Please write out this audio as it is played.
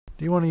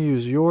Do you want to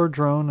use your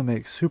drone to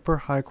make super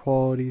high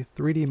quality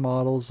 3D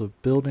models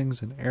of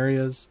buildings and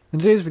areas? In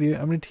today's video,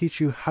 I'm going to teach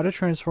you how to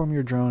transform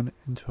your drone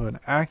into an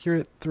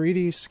accurate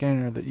 3D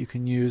scanner that you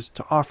can use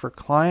to offer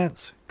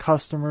clients,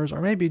 customers, or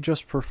maybe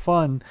just for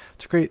fun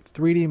to create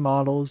 3D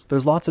models.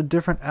 There's lots of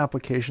different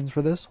applications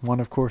for this. One,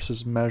 of course,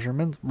 is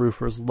measurement.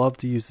 Roofers love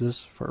to use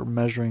this for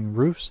measuring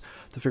roofs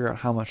to figure out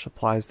how much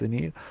supplies they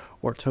need,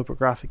 or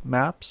topographic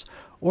maps,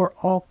 or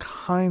all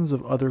kinds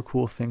of other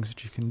cool things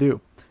that you can do.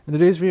 In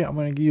today's video, I'm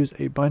going to use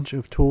a bunch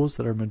of tools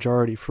that are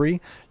majority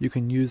free. You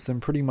can use them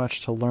pretty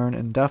much to learn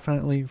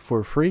indefinitely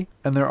for free.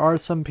 And there are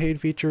some paid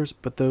features,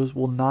 but those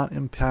will not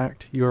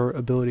impact your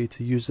ability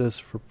to use this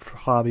for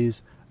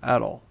hobbies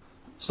at all.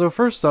 So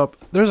first up,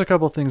 there's a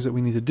couple things that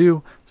we need to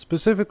do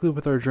specifically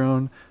with our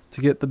drone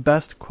to get the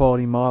best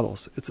quality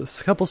models.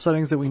 It's a couple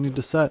settings that we need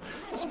to set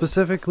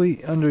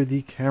specifically under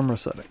the camera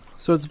setting.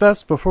 So it's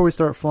best before we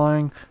start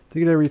flying to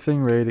get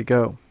everything ready to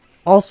go.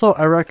 Also,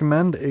 I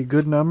recommend a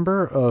good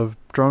number of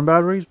drone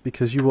batteries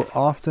because you will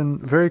often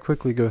very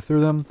quickly go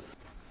through them.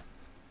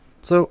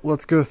 So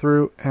let's go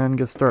through and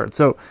get started.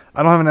 So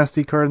I don't have an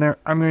SD card in there.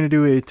 I'm going to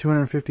do a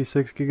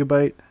 256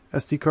 gigabyte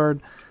SD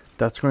card.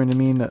 That's going to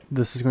mean that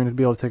this is going to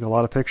be able to take a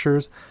lot of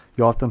pictures.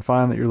 You often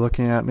find that you're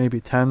looking at maybe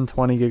 10,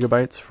 20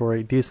 gigabytes for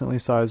a decently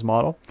sized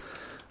model.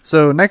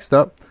 So next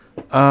up,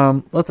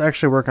 let's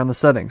actually work on the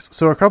settings.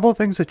 So a couple of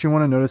things that you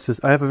want to notice is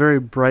I have a very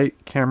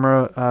bright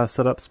camera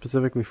set up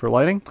specifically for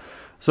lighting.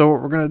 So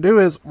what we're going to do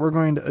is we're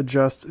going to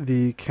adjust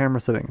the camera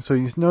settings. So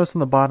you notice in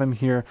the bottom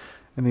here,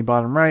 in the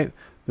bottom right,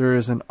 there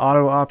is an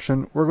auto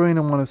option. We're going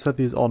to want to set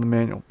these all to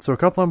manual. So a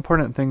couple of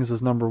important things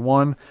is number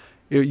one,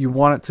 you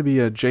want it to be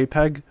a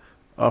JPEG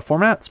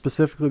format,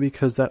 specifically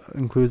because that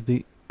includes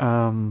the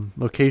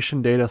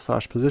location data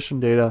 /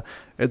 position data.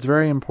 It's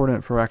very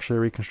important for actually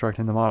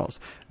reconstructing the models.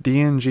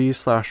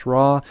 DNG /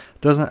 RAW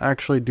doesn't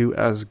actually do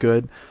as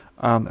good,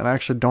 and I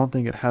actually don't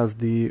think it has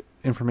the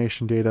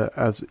information data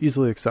as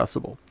easily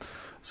accessible.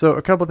 So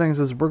a couple things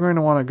is we're going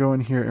to want to go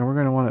in here and we're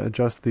going to want to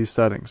adjust these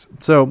settings.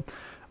 So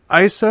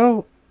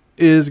ISO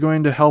is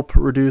going to help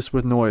reduce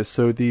with noise.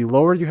 So the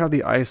lower you have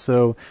the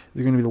ISO,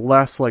 there's going to be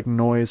less like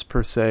noise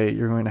per se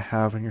you're going to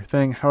have in your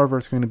thing. However,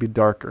 it's going to be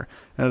darker.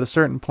 And at a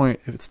certain point,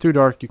 if it's too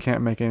dark, you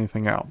can't make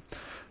anything out.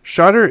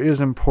 Shutter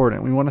is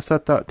important. We want to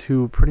set that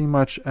to pretty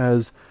much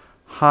as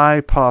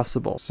high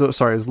possible. So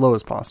sorry, as low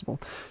as possible.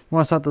 You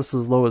want to set this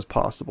as low as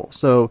possible.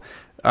 So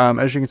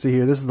as you can see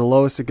here, this is the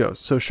lowest it goes.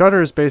 So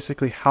shutter is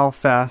basically how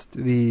fast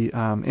the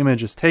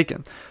image is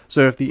taken.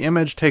 So if the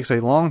image takes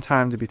a long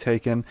time to be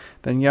taken,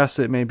 then yes,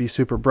 it may be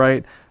super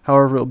bright.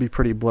 However, it'll be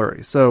pretty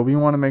blurry. So we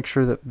want to make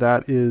sure that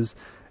that is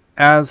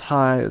as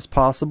high as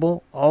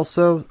possible.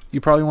 Also,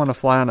 you probably want to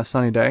fly on a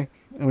sunny day,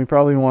 and we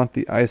probably want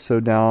the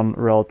ISO down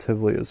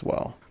relatively as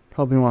well.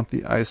 Probably want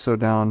the ISO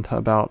down to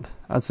about,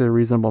 I'd say a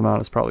reasonable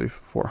amount is probably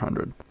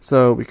 400.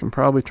 So we can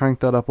probably crank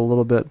that up a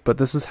little bit, but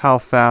this is how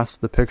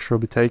fast the picture will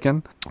be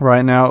taken.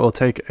 Right now it will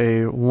take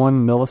a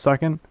 1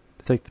 millisecond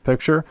to take the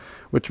picture,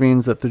 which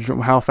means that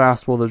how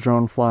fast will the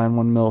drone fly in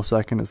 1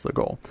 millisecond is the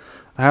goal.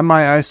 I have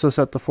my ISO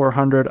set to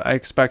 400. I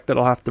expect that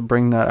I'll have to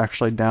bring that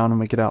actually down when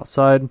we get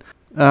outside.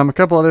 A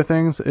couple other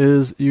things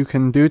is you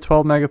can do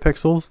 12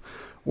 megapixels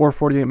or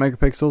 48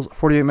 megapixels.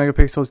 48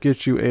 megapixels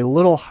gets you a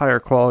little higher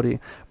quality,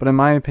 but in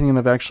my opinion,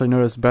 I've actually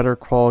noticed better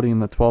quality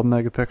in the 12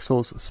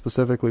 megapixels,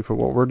 specifically for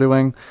what we're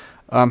doing.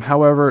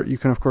 However, you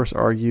can of course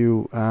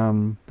argue,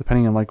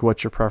 depending on like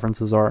what your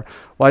preferences are,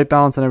 white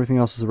balance and everything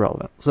else is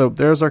irrelevant. So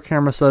there's our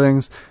camera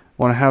settings.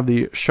 Want to have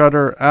the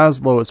shutter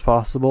as low as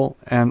possible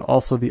and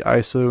also the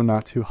ISO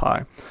not too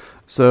high.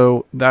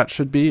 So that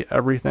should be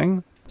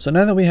everything. So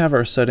now that we have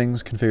our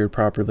settings configured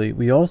properly,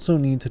 we also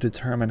need to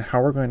determine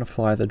how we're going to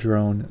fly the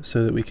drone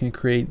so that we can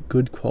create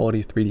good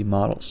quality 3D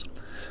models.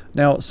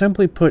 Now,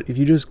 simply put, if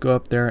you just go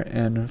up there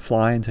and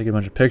fly and take a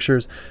bunch of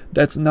pictures,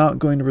 that's not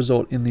going to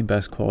result in the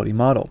best quality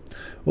model.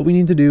 What we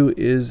need to do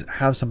is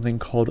have something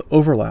called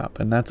overlap,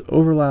 and that's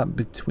overlap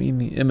between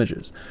the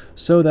images,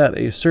 so that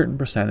a certain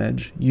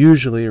percentage,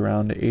 usually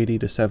around 80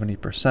 to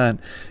 70%,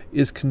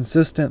 is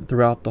consistent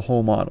throughout the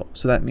whole model.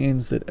 So that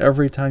means that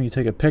every time you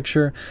take a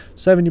picture,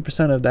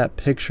 70% of that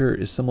picture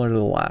is similar to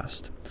the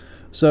last.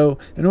 So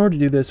in order to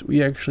do this,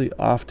 we actually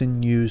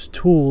often use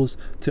tools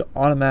to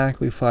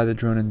automatically fly the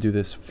drone and do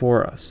this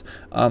for us.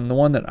 The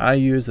one that I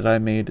use that I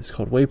made is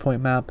called Waypoint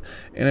Map,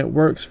 and it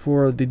works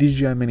for the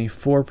DJI Mini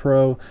 4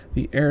 Pro,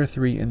 the Air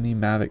 3, and the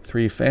Mavic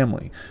 3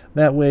 family.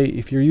 That way,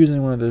 if you're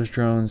using one of those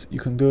drones, you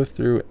can go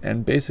through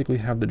and basically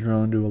have the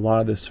drone do a lot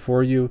of this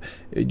for you.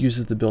 It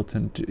uses the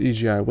built-in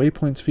DJI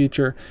Waypoints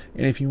feature,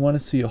 and if you want to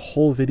see a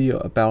whole video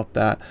about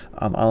that,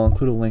 I'll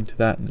include a link to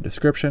that in the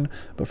description.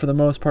 But for the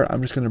most part,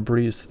 I'm just going to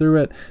breeze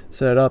through it,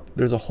 set it up.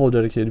 There's a whole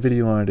dedicated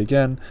video on it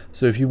again,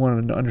 so if you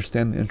wanted to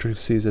understand the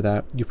intricacies of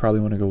that, you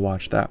probably want to go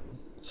watch that.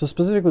 So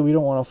specifically, we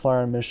don't want to fly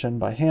our mission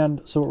by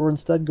hand. So what we're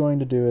instead going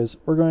to do is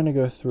we're going to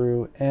go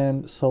through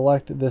and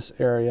select this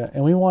area,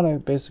 and we want to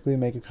basically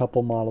make a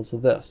couple models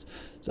of this.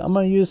 So I'm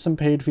going to use some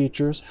paid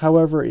features.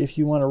 However, if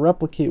you want to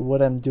replicate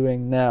what I'm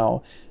doing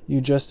now,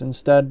 you just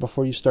instead,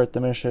 before you start the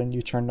mission,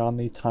 you turned on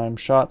the time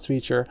shots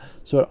feature.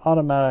 So it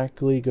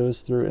automatically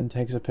goes through and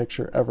takes a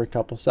picture every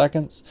couple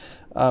seconds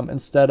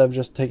instead of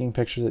just taking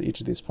pictures at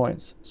each of these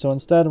points. So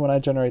instead, when I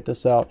generate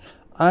this out,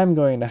 I'm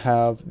going to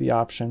have the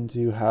option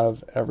to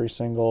have every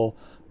single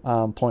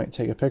point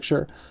take a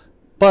picture,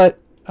 but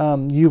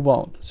you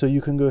won't. So you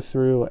can go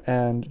through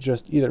and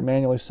just either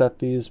manually set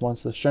these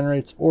once this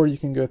generates, or you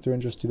can go through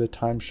and just do the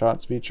time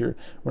shots feature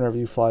whenever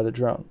you fly the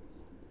drone.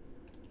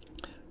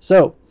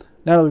 So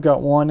now that we've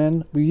got one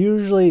in, we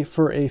usually,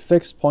 for a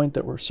fixed point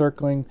that we're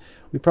circling,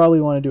 we probably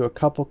want to do a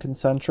couple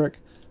concentric.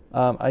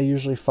 I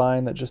usually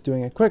find that just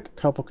doing a quick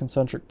couple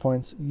concentric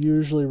points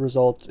usually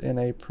results in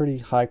a pretty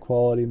high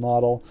quality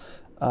model.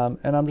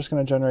 And I'm just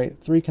going to generate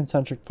 3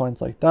 concentric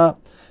points like that.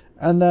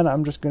 And then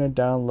I'm just going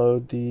to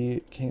download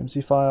the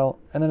KMZ file,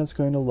 and then it's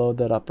going to load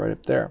that up right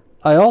up there.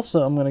 I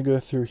also am going to go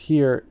through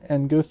here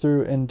and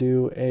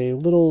do a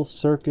little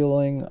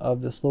circling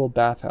of this little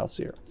bathhouse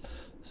here.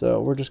 So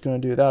we're just going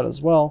to do that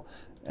as well.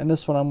 And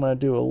this one I'm going to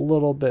do a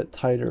little bit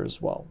tighter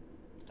as well.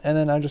 And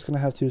then I'm just going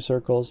to have 2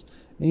 circles.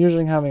 And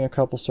usually having a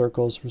couple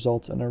circles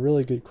results in a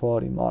really good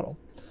quality model.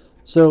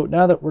 So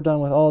now that we're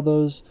done with all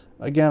those,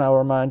 again, I'll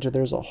remind you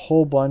there's a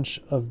whole bunch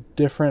of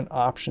different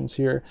options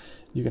here.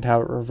 You can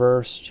have it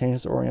reverse,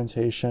 change the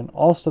orientation,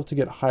 all stuff to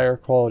get higher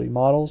quality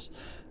models.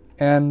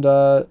 And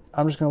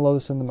I'm just going to load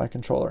this into my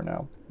controller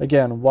now.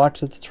 Again,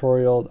 watch the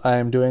tutorial. I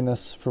am doing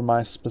this for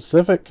my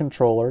specific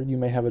controller. You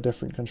may have a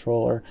different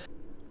controller.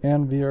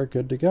 And we are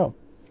good to go.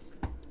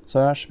 So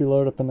that should be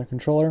loaded up in the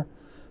controller.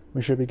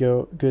 We should be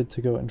good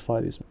to go and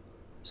fly these.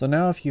 So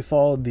now if you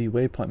followed the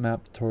waypoint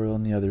map tutorial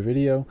in the other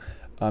video,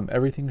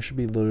 everything should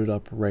be loaded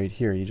up right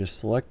here. You just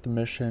select the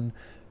mission,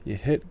 you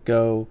hit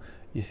go,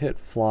 you hit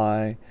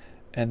fly,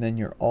 and then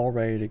you're all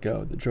ready to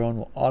go. The drone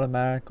will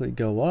automatically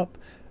go up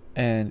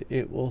and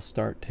it will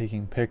start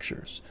taking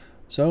pictures.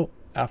 So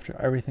after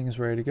everything is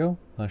ready to go,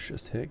 let's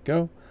just hit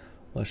go.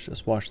 Let's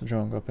just watch the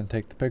drone go up and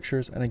take the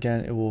pictures. And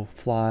again, it will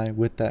fly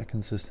with that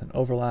consistent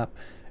overlap.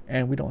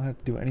 And we don't have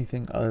to do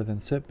anything other than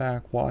sit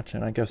back, watch,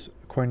 and I guess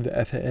according to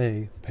the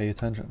FAA, pay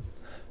attention.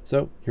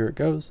 So here it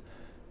goes.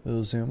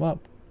 It'll zoom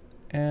up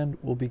and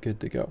we'll be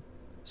good to go.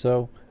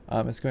 So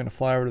it's going to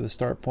fly over to the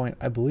start point.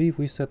 I believe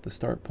we set the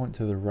start point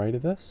to the right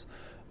of this.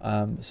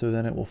 So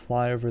then it will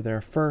fly over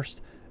there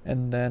first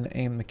and then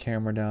aim the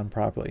camera down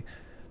properly.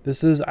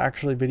 This is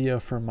actually video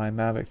from my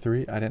Mavic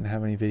 3. I didn't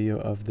have any video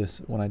of this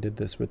when I did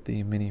this with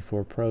the Mini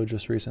 4 Pro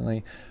just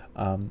recently.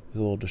 I was a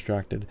little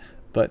distracted,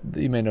 but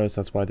you may notice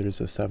that's why there's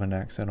a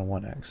 7X and a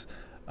 1X.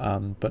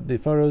 But the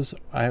photos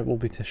I will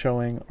be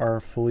showing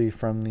are fully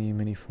from the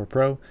Mini 4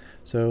 Pro.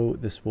 So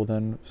this will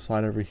then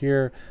slide over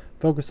here,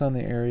 focus on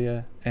the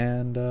area,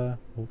 and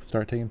we'll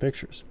start taking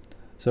pictures.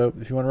 So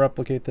if you want to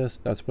replicate this,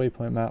 that's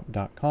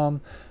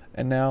waypointmap.com.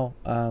 And now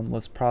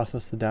let's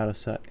process the data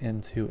set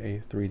into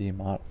a 3D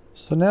model.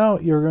 So now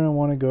you're going to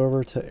want to go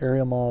over to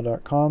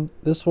aerialmodel.com.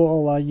 This will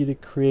allow you to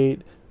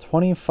create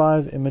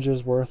 25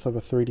 images worth of a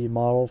 3D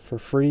model for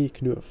free. You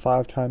can do it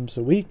 5 times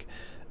a week.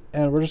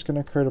 And we're just going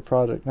to create a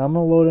project. Now I'm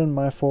going to load in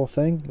my full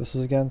thing. This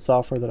is again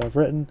software that I've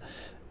written.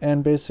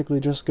 And basically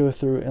just go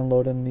through and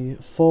load in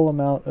the full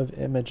amount of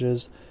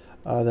images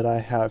that I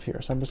have here.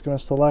 So I'm just going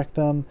to select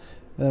them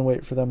and then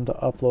wait for them to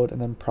upload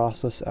and then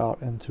process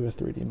out into a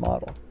 3D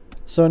model.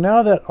 So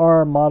now that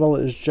our model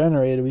is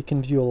generated, we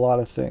can view a lot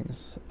of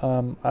things.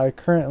 I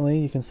currently,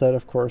 you can set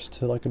of course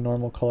to like a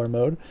normal color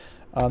mode.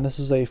 This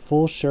is a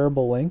full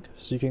shareable link,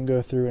 so you can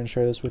go through and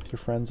share this with your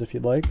friends if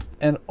you'd like.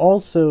 And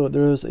also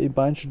there's a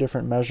bunch of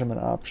different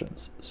measurement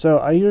options. So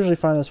I usually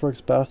find this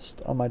works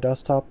best on my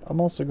desktop.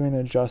 I'm also going to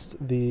adjust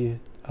the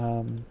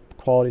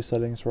quality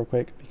settings real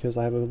quick because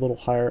I have a little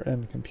higher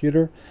end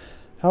computer.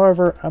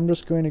 However, I'm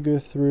just going to go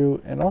through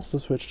and also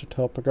switch to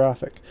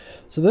topographic.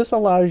 So this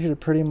allows you to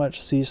pretty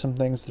much see some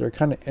things that are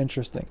kind of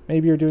interesting.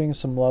 Maybe you're doing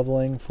some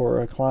leveling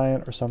for a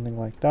client or something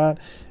like that.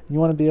 You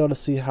want to be able to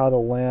see how the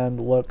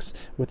land looks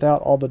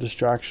without all the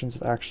distractions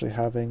of actually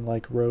having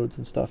like roads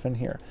and stuff in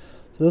here.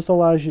 So this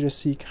allows you to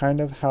see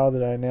kind of how the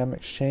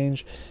dynamics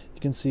change.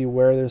 You can see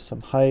where there's some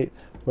height,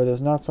 where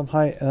there's not some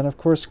height, and then of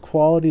course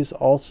quality is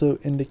also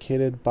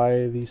indicated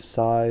by the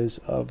size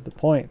of the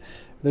point.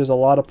 There's a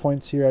lot of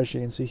points here, as you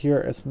can see here.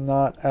 It's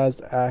not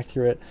as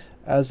accurate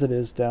as it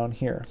is down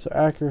here. So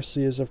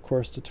accuracy is of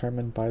course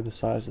determined by the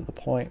size of the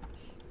point.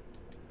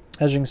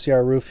 As you can see,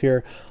 our roof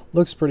here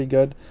looks pretty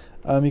good.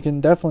 You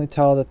can definitely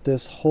tell that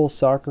this whole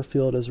soccer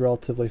field is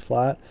relatively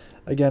flat.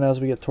 Again, as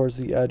we get towards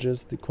the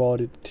edges, the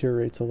quality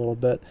deteriorates a little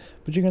bit,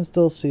 but you can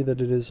still see that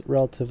it is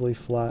relatively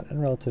flat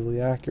and relatively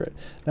accurate.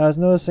 Now I was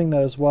noticing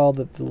that as well,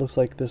 that it looks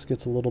like this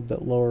gets a little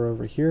bit lower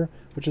over here,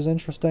 which is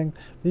interesting,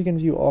 but you can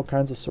view all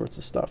kinds of sorts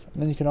of stuff.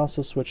 And then you can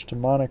also switch to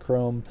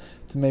monochrome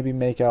to maybe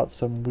make out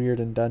some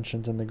weird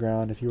indentions in the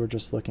ground if you were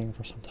just looking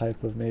for some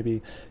type of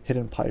maybe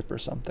hidden pipe or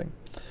something.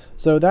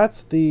 So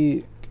that's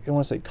the, I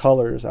want to say,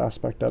 colors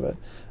aspect of it.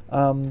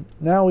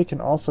 Now we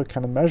can also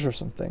kind of measure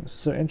some things.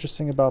 So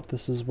interesting about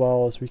this as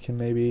well is we can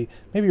maybe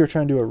you're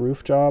trying to do a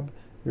roof job,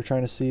 you're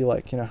trying to see,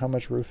 like, you know, how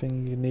much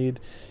roofing you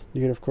need.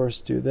 You could of course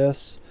do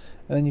this,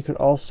 and then you could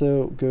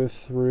also go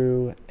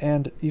through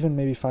and even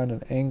maybe find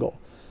an angle.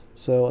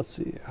 So let's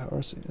see, I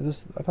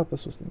thought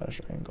this was the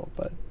measure angle,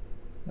 but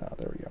no,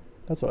 there we go.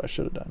 That's what I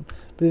should have done.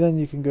 But then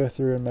you can go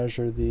through and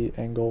measure the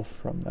angle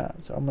from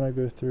that. So I'm going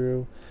to go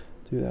through,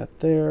 do that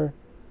there,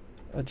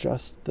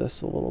 adjust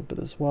this a little bit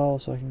as well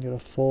so I can get a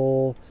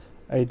full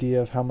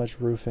idea of how much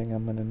roofing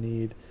I'm going to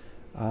need.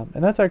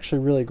 And that's actually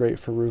really great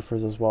for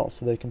roofers as well,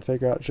 so they can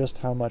figure out just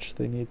how much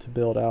they need to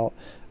build out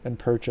and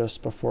purchase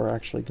before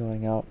actually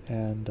going out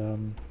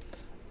and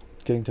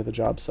getting to the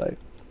job site.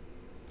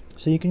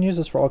 So you can use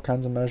this for all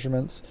kinds of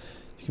measurements.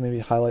 You can maybe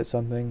highlight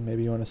something,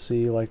 maybe you want to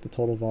see like the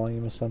total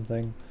volume of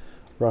something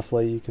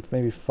roughly. You could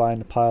maybe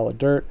find a pile of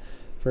dirt,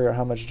 figure out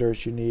how much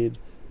dirt you need,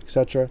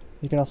 etc.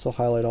 You can also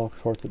highlight all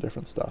sorts of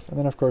different stuff. And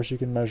then of course you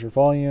can measure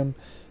volume,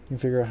 you can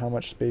figure out how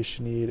much space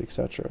you need,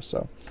 etc.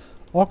 So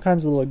all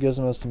kinds of little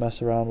gizmos to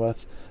mess around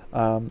with,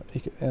 and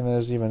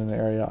there's even an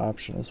area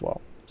option as well.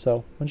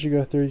 So once you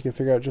go through, you can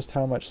figure out just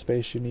how much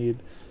space you need,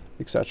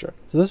 etc.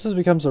 So this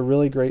becomes a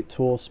really great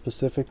tool,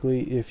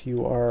 specifically if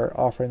you are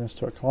offering this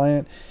to a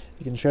client.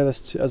 You can share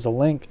this as a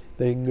link.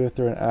 They can go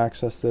through and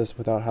access this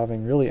without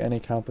having really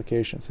any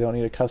complications. They don't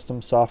need a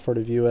custom software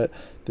to view it.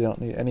 They don't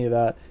need any of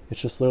that.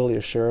 It's just literally a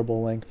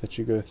shareable link that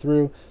you go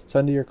through,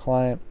 send to your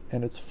client,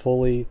 and it's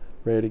fully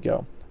ready to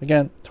go.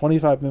 Again,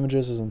 25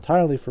 images is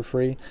entirely for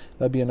free.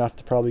 That'd be enough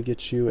to probably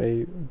get you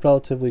a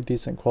relatively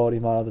decent quality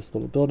model of this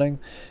little building.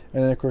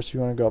 And then of course, if you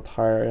want to go up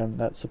higher, and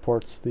that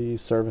supports the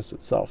service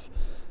itself.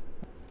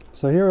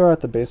 So here we are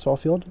at the baseball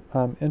field.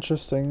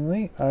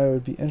 Interestingly, I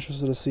would be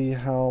interested to see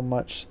how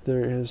much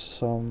there is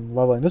some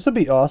leveling. This would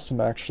be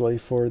awesome actually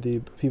for the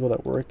people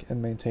that work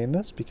and maintain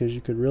this, because you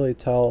could really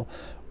tell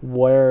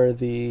where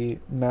the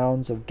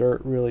mounds of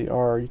dirt really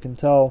are. You can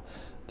tell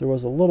there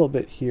was a little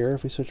bit here.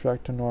 If we switch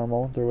back to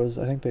normal, there was,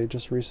 I think they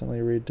just recently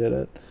redid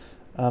it.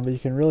 But you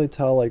can really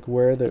tell like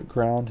where the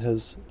ground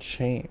has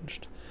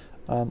changed.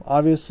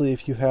 Obviously,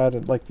 if you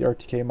had like the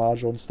RTK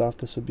module and stuff,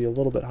 this would be a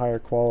little bit higher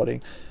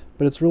quality.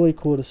 But it's really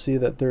cool to see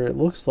that there, it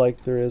looks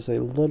like there is a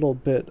little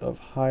bit of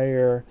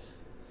higher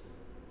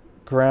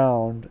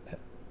ground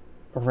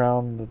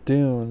around the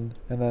dune,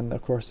 and then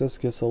of course this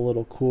gets a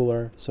little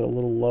cooler, so a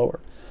little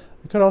lower.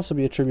 It could also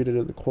be attributed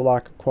to the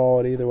lack of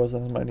quality. There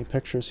wasn't as many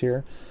pictures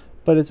here,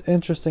 but it's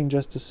interesting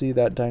just to see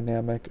that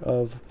dynamic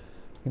of,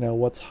 you know,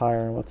 what's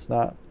higher and what's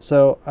not.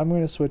 So I'm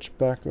going to switch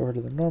back over to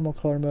the normal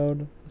color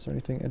mode. Is there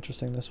anything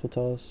interesting this will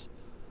tell us?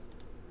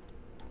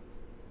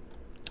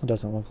 It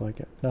doesn't look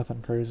like it.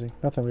 Nothing crazy.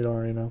 Nothing we don't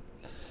already know.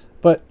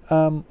 But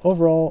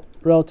overall,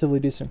 relatively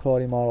decent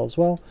quality model as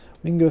well.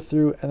 We can go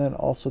through and then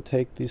also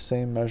take these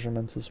same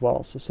measurements as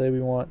well. So say we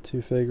want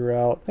to figure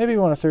out, maybe we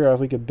want to figure out if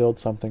we could build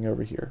something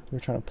over here. We're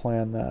trying to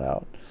plan that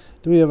out.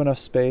 Do we have enough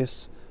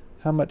space?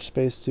 How much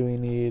space do we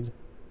need?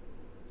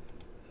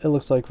 It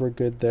looks like we're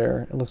good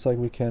there. It looks like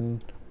we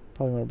can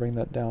probably want to bring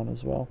that down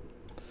as well.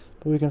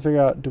 But we can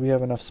figure out, do we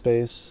have enough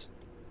space?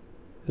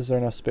 Is there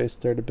enough space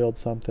there to build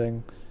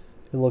something?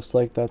 It looks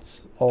like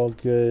that's all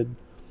good.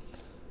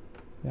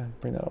 Yeah,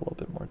 bring that a little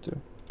bit more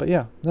too. But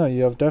yeah, no,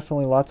 you have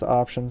definitely lots of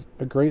options.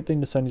 A great thing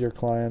to send to your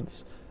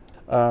clients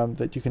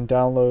that you can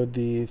download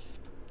the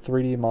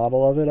 3D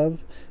model of it and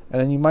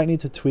then you might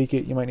need to tweak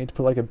it. You might need to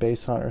put like a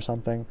base on it or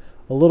something,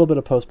 a little bit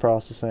of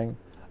post-processing.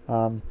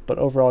 But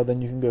overall,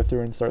 then you can go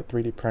through and start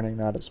 3D printing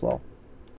that as well.